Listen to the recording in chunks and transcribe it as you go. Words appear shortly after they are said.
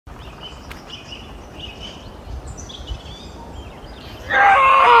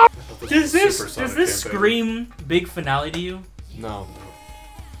Does this scream big finale to you? No.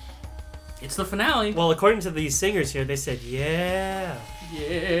 It's the finale. Well, according to these singers here, they said, yeah.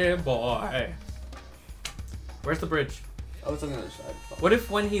 Yeah, boy. Where's the bridge? Oh, it's on the other side. What if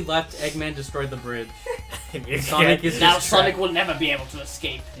when he left, Eggman destroyed the bridge? Sonic is now just Sonic trapped. will never be able to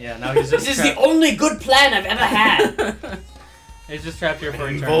escape. Yeah, now he's just This is the only good plan I've ever had. He's just trapped here for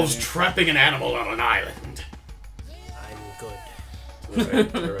It eternity. involves trapping an animal on an island. I'm good. To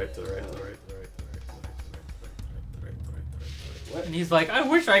the right, to the right, to the right, to the right, to the right, to the right, to the right, to the right, to the right, to the right, to the right, to the right. What? And he's like, I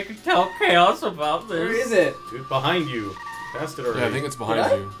wish I could tell Chaos about this. Where is it? Dude, behind you. You passed it already. Yeah, I think it's behind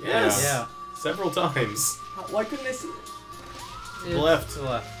Did I? you. Yes. Yeah. Several times. Why couldn't I see it? It's Left. to the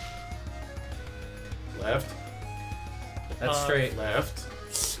left. Left. That's straight. Left.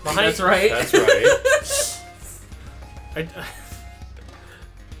 Behind That's right. That's right.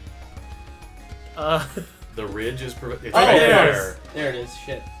 The ridge is... It's Oh, right there it there. is. There it is.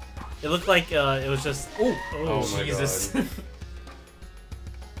 Shit. It looked like it was just... Oh my Jesus. god.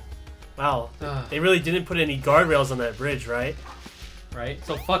 Wow. They really didn't put any guardrails on that bridge, right? Right?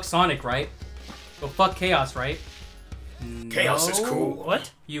 So fuck Sonic, right? So fuck Chaos, right? Chaos is cool.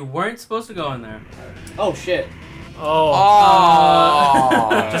 What? You weren't supposed to go in there. Oh shit. Oh.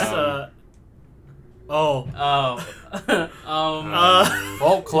 Oh. Just, Oh.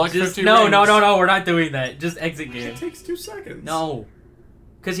 Well, collect Just, 50 no, rings. no, we're not doing that. Just exit game. It takes 2 seconds. No.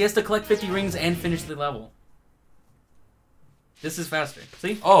 Because he has to collect 50 rings and finish the level. This is faster.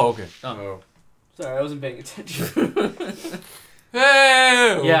 See? Oh, okay. Done. Oh. Sorry, I wasn't paying attention.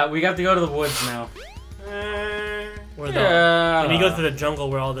 Hey! Yeah, we have to go to the woods now. Where Yeah. and you go through the jungle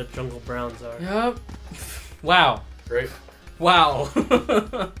where all the jungle browns are. Yep. Wow. Great. Wow.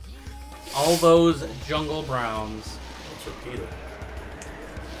 All those jungle browns. Let's repeat it.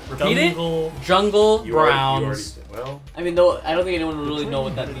 Repeat Jungle. it? Jungle You already- browns. well, I mean, though, I don't think anyone would really know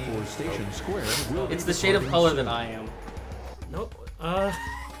what that means. Station Square will It's be the shade of following color soon. that I am. Nope. I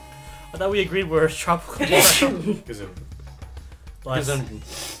thought we agreed we're tropical brown. because Bless.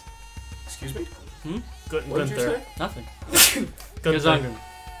 Excuse me? Good, What did you Gunther. say? Nothing. Gunther. Gesungen.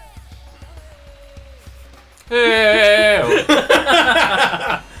 Hey!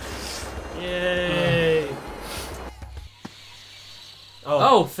 Yay.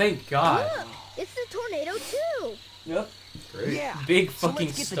 Oh, thank God. Look, it's the tornado too. Yep. Great. Yeah. Big So fucking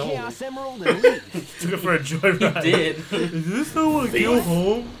let's get the stove. Chaos Emerald and leave. Took it for a joyride. He did. Is this how I go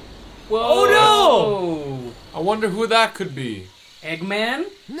home? Whoa. Oh, I wonder who that could be. Eggman?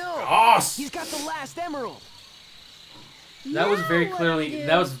 No. Boss! He's got the last emerald. That was very Now what clearly, do we do?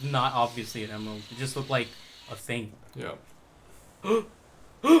 that was not obviously an emerald. It just looked like a thing. Yeah.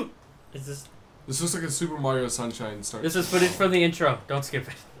 Is this... This looks like a Super Mario Sunshine start. This is footage from the intro. Don't skip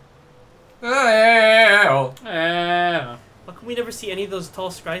it. Hey! Yeah. How come we never see any of those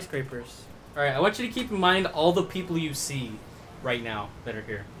tall skyscrapers? Alright, I want you to keep in mind all the people you see right now that are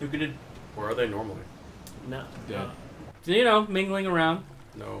here. You're gonna, Where are they normally? No. Yeah. you know, mingling around.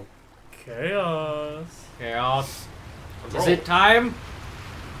 No. Chaos. Chaos. Is Roll. it time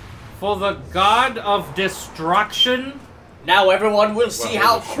for the god of destruction? Now everyone will see Well,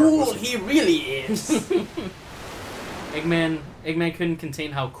 how the shark cool was- he really is. Eggman couldn't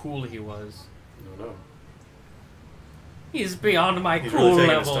contain how cool he was. No. He's beyond my He's cool really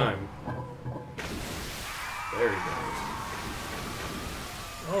taking level. his time. There he goes.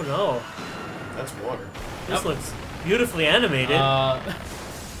 Oh no. That's water. This Yep. looks beautifully animated.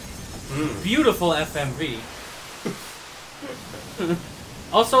 Beautiful FMV.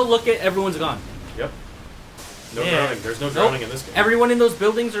 Also, look at everyone's gone. Yep. No Yeah. drowning. There's no drowning in this game. Everyone in those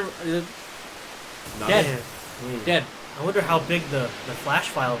buildings are Not dead. Man, Dead. I wonder how big the flash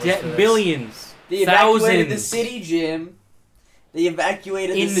file was for Dead. this. Billions. They evacuated the Thousands. city, Jim. They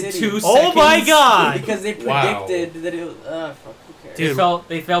evacuated In the city. 2 seconds. Oh my god! Because they Wow. predicted that it was. Fuck, who cares? Dude.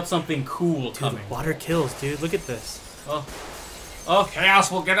 They felt something cool Dude, coming. water kills, dude. Look at this. Oh,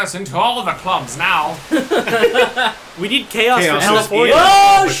 Chaos will get us into all the clubs now. We need chaos, Chaos for is California. in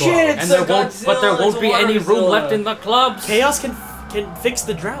Oh the shit! club. It's and a there won't, but there Godzilla, won't it's a be any room Waterzilla. left in the clubs. Chaos can fix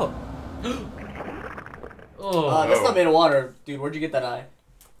the drought. Oh, That's not made of water, dude. Where'd you get that eye?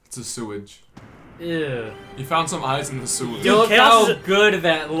 It's a sewage. ew. He found some eyes in the sewage. Look Chaos how is good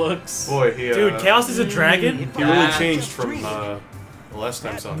that looks. Boy, he Dude, Chaos is a dragon? He really Ah. changed from the last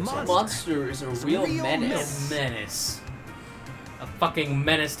time Sonic saw him. Monster is a real menace. A menace. A fucking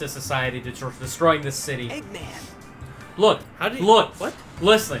menace to society, destroying this city. Eggman. Look, How did he... look, What?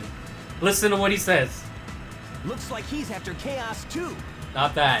 listen to what he says. Looks like he's after Chaos too.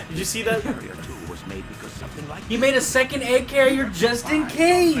 Not that. Did you see that? Area 2 was made because something like He made a second egg carrier just in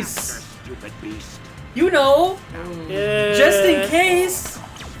case. Stupid beast. You know, Yeah. just in case.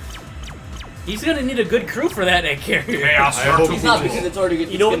 He's gonna need a good crew for that egg carrier. Chaos I hope He's not because it's already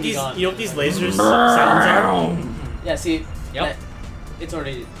You know what these lasers sounds are? Yeah, see. Yep. that- It's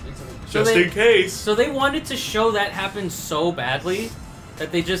already. So Just they- in case. So they wanted to show that happened so badly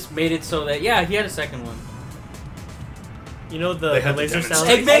that they just made it so that he had a second one. You know the They had to laser sound.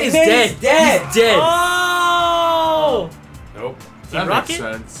 Eggman is Eggman dead. is dead. He's dead. Oh! Nope. That Rocket? makes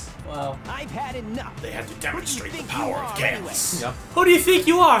sense. Wow. I've had enough. They had to demonstrate the think power you of are, chaos. Yep. Who do you think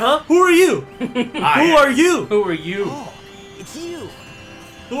you are, huh? Who are you? I Who am. are you? Who are you? Oh, it's you.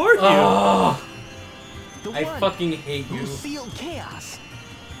 Who are you? Oh, The I one fucking hate who you. sealed chaos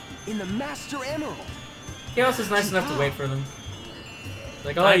in the Master Emerald. Chaos is nice enough to wait for them.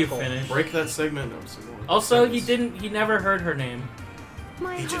 Like, I'll let you finish. Break that segment up some more. Also, Sentence. he never heard her name.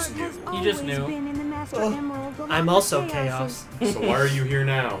 My He just heart knew. has He just always knew. been in the Master Emerald, along I'm with also chaos. chaos. So why are you here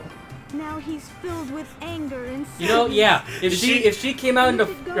now? Now he's filled with anger and You know, sadness. yeah. If Is she she- if she came out into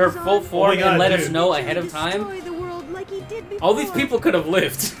her full form God, and let us dude. know He ahead of tried to time, destroy the world like he did all these before. people could have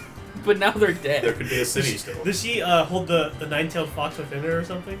lived. But now they're There dead. could be a city still. Does she hold the nine-tailed fox within her or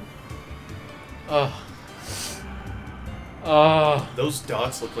something? Ugh. Oh. Those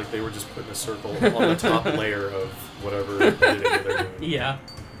dots look like they were just put in a circle on the top layer of whatever editing they're doing. Yeah,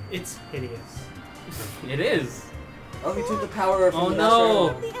 It's hideous. it is. Oh, he took the power from Oh, the no.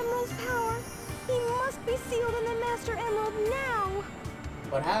 Master Emerald. The Emerald's power. He must be sealed in the Master Emerald now.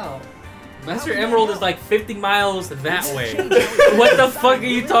 But how? Master Emerald is like 50 miles that way. What the fuck are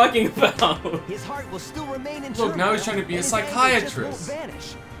you talking about? His heart will still remain in Look, now he's trying to be a and his anger just psychiatrist. won't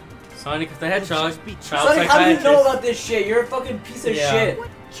vanish. Sonic the Hedgehog, Just be- child Sonic, how do you know psychiatrist. about this shit? You're a fucking piece of Yeah. shit. What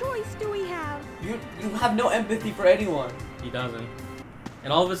choice do we have? You have no empathy for anyone. He doesn't.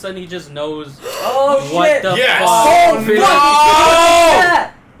 And all of a sudden he just knows Oh what shit! the Yes! fuck.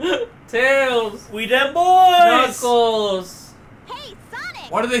 Oh no! Tails! We them boys! Knuckles! Hey,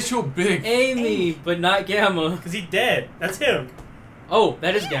 Sonic! Why do they show big? Amy, but not Gamma. Cause he's dead. That's him. Oh,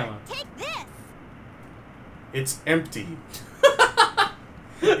 that is Gamma. Take this. It's empty.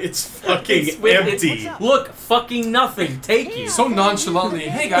 It's fucking It's with- empty. Look, fucking nothing. Take you. So nonchalantly.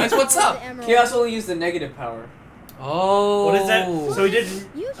 Hey guys, what's up? Chaos only used the negative power. Oh. What is that? So he didn't.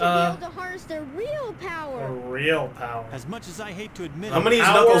 You should be able to harness their real The power. real power. As much as I hate to admit How it, many is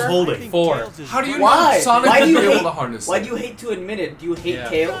Power. Knuckles I holding? think 4. Tails is How do you right. Why? know Sonic Why do would you be able hate? to harness Why it? do you hate to admit it? Do you hate Yeah.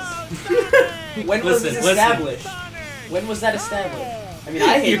 Tails? When was this Listen, established? When was that established? I mean,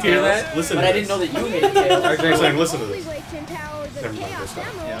 I hate You hear Tails, that? Listen but to I didn't this. know that you hated Tails. You're saying, listen to Only this. way to empower the Never mind, Chaos that's fine.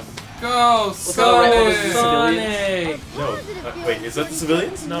 Emerald. Yeah. Go, the Sonic! Sonic! No. Wait, is that the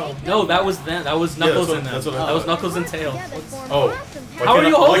civilians? No. No, that was them. That was Yeah, Knuckles that's in them. what I That was thought. Knuckles and Tails. Together form Oh. awesome Why How are can't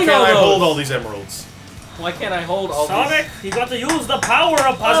you I- holding Why all can't I hold those? all these emeralds? Why can't I hold all Sonic, he's got to use the power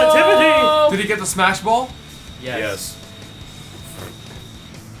of positivity. Oh! Did he get the smash ball? Yes.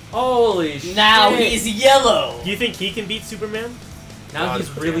 Holy shit. Now he's yellow. Do you think he can beat Superman? Now God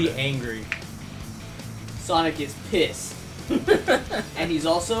he's really damn it. angry. Sonic is pissed, and he's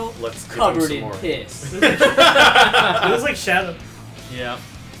also Let's give him covered some in more. piss. It was like Shadow. Yeah.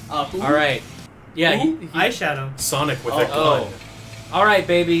 Who? Alright. Yeah, Who? Eyeshadow. Sonic with Oh, a gun. oh. Alright,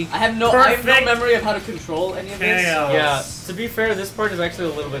 baby. I have no Perfect. memory of how to control any of this. Chaos. Yeah, to be fair, this part is actually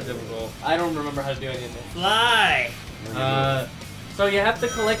a little bit difficult. I don't remember how to do any of it. Fly. So you have to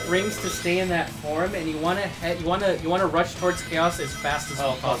collect rings to stay in that form, and you wanna rush towards chaos as fast as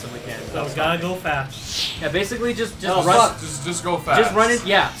you possibly can. So we gotta go fast. Yeah, basically just Oh, run. fuck. Just go fast. Just run it.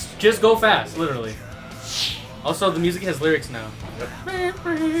 Yeah, just go fast, literally. Also, the music has lyrics now.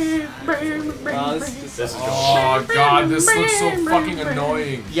 This is Oh god, this looks so fucking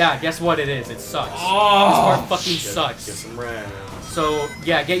annoying. Yeah, guess what it is? It sucks. This Oh, part fucking Get sucks. some rounds. So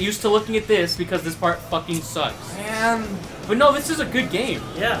yeah, get used to looking at this because this part fucking sucks. man. But no, this is a good game.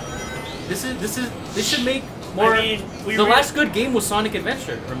 Yeah. This should make more. I mean, The last good game was Sonic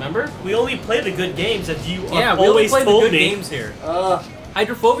Adventure. Remember? we only play the good games, as you Yeah, we only always play the told good me. games here.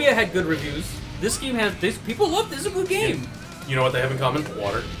 Hydrophobia had good reviews. This game has this. People love this. Is a good game. You know what they have in common?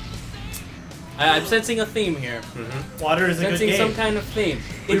 Water. I'm sensing a theme here. Water is a good Sensing game. some kind of theme.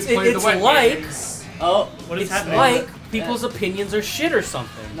 We've It's played the it's wet like games. What is it's happening? like people's opinions are shit or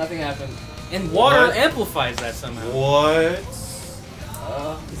something, Nothing happened. and water What? amplifies that somehow. What?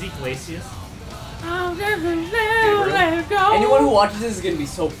 Is he Glacius? Anyone who watches this is gonna be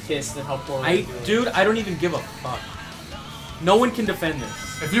so pissed at how poorly we're doing. Dude, I don't even give a fuck. No one can defend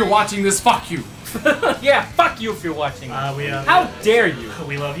this. If you're watching this, fuck you. Yeah, fuck you if you're watching. How dare you?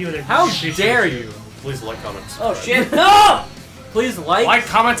 We love you. And How appreciate dare you. you? Please like, comment. Oh shit! No! Please like, Like,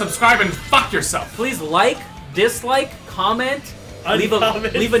 comment, subscribe, and fuck yourself. please like, dislike, comment,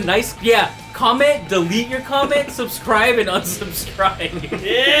 Uncomment. leave a nice comment, delete your comment, subscribe, and unsubscribe.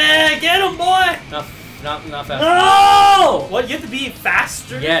 Yeah, get him, boy! Not fast. No! What? You have to be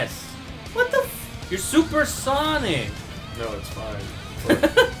faster? Yes. What the? You're supersonic. No, it's fine.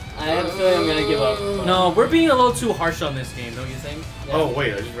 I have a feeling I'm gonna give up. No, we're being a little too harsh on this game, don't you think? Yeah. Oh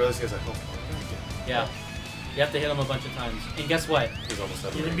wait, I just realized he has a health bar. Yeah. You have to hit him a bunch of times. And guess what? He's almost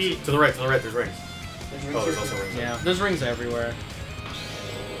at the You can rings. be- To the right, there's rings. There's Oh, there's also rings. Yeah, there's rings everywhere.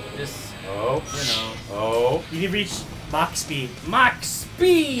 Just, Oh. you know. Oh. You can reach Mach speed. Mach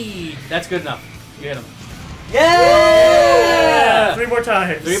speed! That's good enough. You hit him. Yeah! 3 more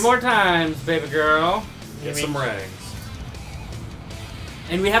times. 3 more times, baby girl. Get some rings.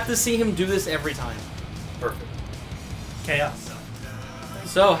 And we have to see him do this every time. Perfect. Chaos.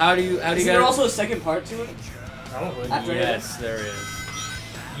 So, how do you Is guys... there also a second part to it? Probably. After Yes, there is.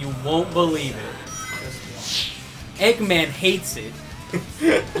 You won't believe it. Eggman hates it.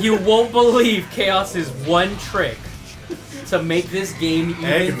 You won't believe Chaos's one trick to make this game even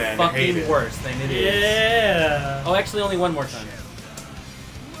Eggman hate fucking it. worse than it is. Yeah. Oh, actually, only one more time.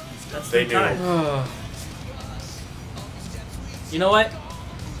 That's They the knew. time. You know what?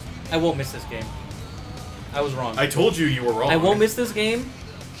 I won't miss this game. I was wrong. I told you you were wrong. I won't miss this game.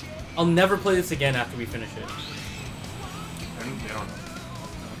 I'll never play this again after we finish it.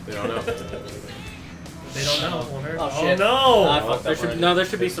 They don't know. They don't know. Won't hurt. Oh, Oh, shit. no! I fucked There up should, already. no, there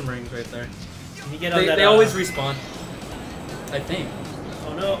should be some rings right there. Can you get on that? They always respawn. I think.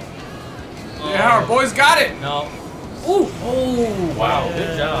 Oh no. Yeah, our boys got it. No. Ooh! Oh! Wow.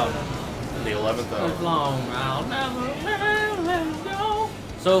 Good job. In the 11th As hour. long I'll never let go.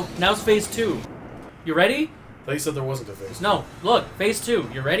 So, now's phase 2. You ready? I thought you said there wasn't a face. No. Look, phase 2.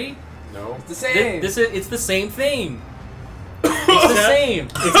 You ready? No. It's the same. It's the same thing. It's the same.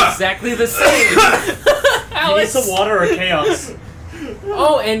 It's exactly the same. You need Alex. some water or chaos.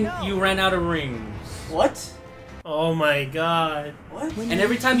 Oh, and you ran out of rings. What? Oh my god. What? And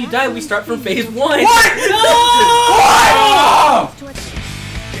every time you die, we start from phase 1. What? No! What? To a